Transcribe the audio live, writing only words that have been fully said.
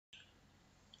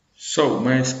So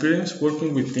my experience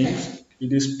working with teams,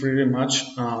 it is pretty much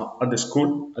at the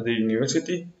school, at the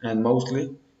university, and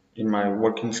mostly in my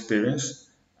working experience.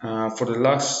 For the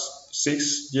last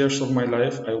 6 years of my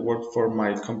life, I worked for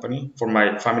my company, for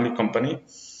my family company,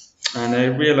 and I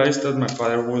realized that my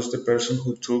father was the person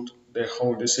who took the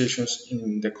whole decisions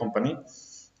in the company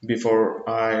before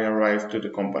I arrived to the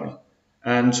company.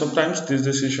 And sometimes these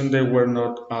decisions they were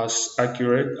not as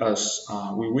accurate as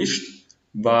we wished,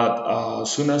 but um,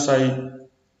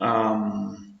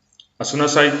 as soon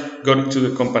as I got into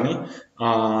the company,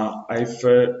 I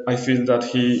feel that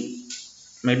he,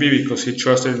 maybe because he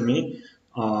trusted me,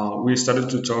 we started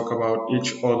to talk about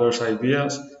each other's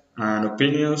ideas and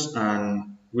opinions,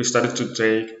 and we started to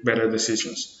take better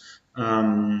decisions.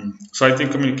 So I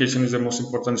think communication is the most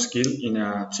important skill in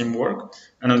teamwork.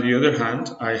 And on the other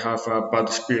hand, I have a bad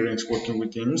experience working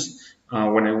with teams.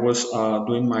 When I was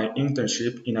doing my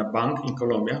internship in a bank in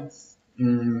Colombia,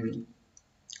 mm,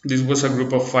 this was a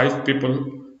group of 5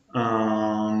 people,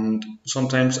 and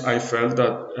sometimes I felt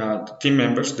that the team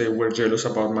members they were jealous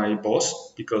about my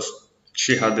boss because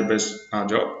she had the best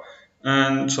job,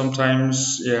 and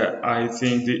sometimes yeah, I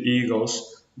think the egos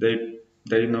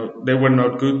they were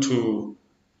not good to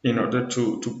in order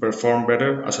to perform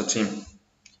better as a team.